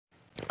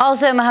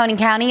Also in Mahoning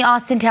County,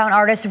 Austintown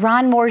artist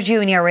Ron Moore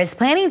Jr. is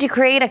planning to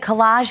create a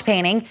collage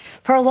painting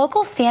for a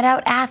local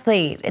standout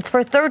athlete. It's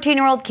for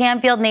 13-year-old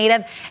Canfield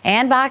native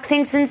and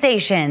boxing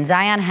sensation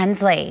Zion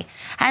Hensley.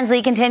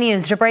 Hensley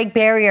continues to break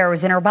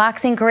barriers in her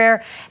boxing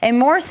career, and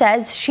Moore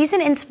says she's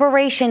an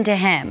inspiration to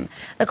him.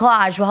 The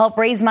collage will help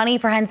raise money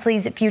for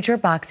Hensley's future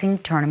boxing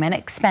tournament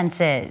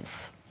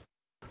expenses.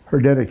 Her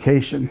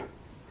dedication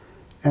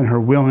and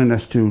her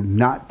willingness to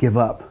not give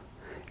up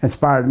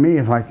inspired me.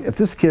 If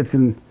this kid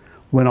can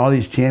win all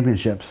these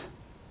championships,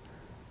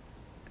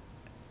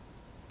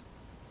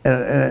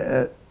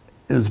 it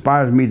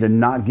inspires me to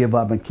not give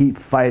up and keep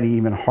fighting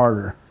even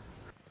harder.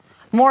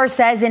 Moore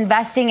says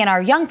investing in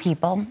our young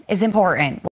people is important.